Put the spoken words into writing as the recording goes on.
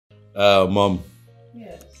Mom.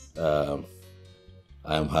 Yes.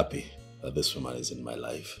 I am happy that this woman is in my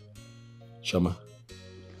life. Shoma,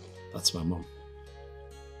 that's my mom.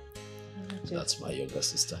 That's my younger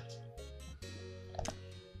sister.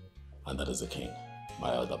 And that is the king, my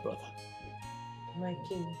other brother. My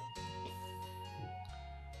king.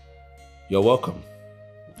 You're welcome.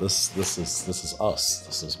 This is us.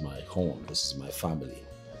 This is my home. This is my family.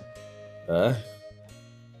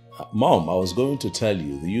 Mom, I was going to tell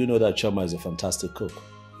you, do you know that Choma is a fantastic cook?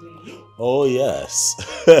 Really? Oh, yes.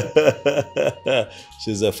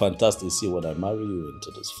 She's a fantastic. See, when I marry you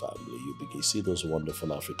into this family, you see those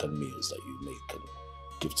wonderful African meals that you make and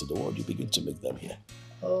give to the world, you begin to make them here.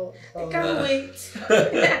 Oh, I can't wait.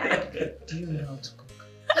 Do you know how to cook?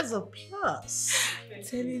 That's a plus. I'm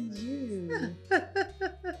telling you.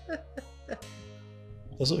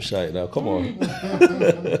 You're so shy now. Come on.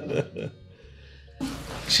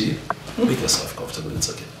 She, make yourself comfortable. It's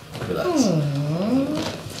okay. Relax.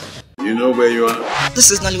 You know where you are?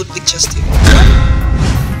 This is Nollywood Pictures TV.